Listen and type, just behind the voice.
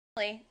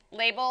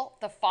Label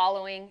the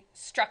following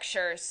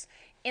structures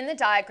in the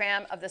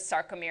diagram of the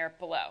sarcomere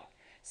below.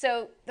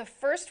 So the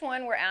first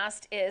one we're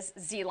asked is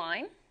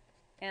Z-line,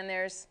 and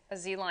there's a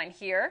Z-line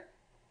here.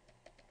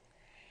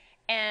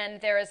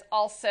 And there is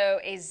also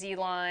a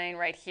Z-line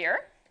right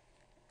here.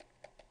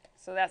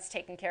 So that's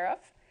taken care of.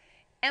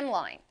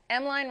 M-line.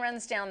 M-line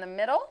runs down the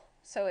middle,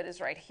 so it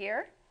is right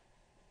here.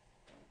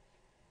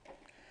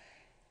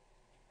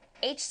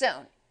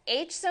 H-zone.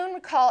 H-zone,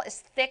 recall, is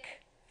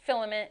thick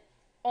filament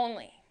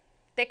only.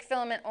 Thick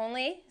filament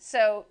only,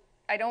 so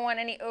I don't want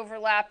any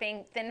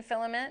overlapping thin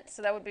filament,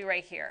 so that would be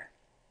right here,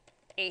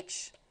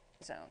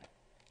 H-zone.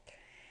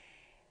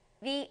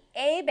 The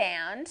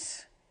A-band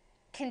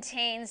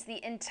contains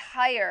the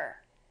entire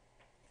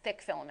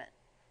thick filament.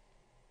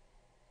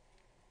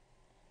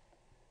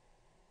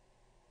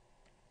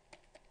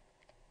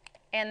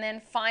 And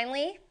then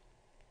finally,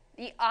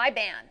 the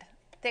I-band.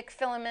 Thick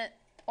filament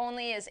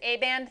only is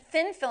A-band,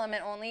 thin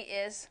filament only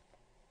is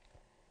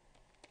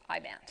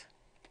I-band.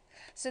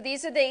 So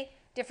these are the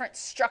different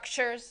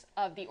structures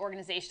of the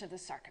organization of the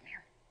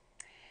sarcomere.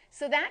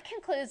 So that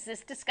concludes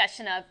this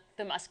discussion of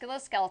the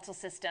musculoskeletal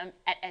system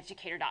at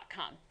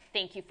Educator.com.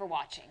 Thank you for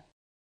watching.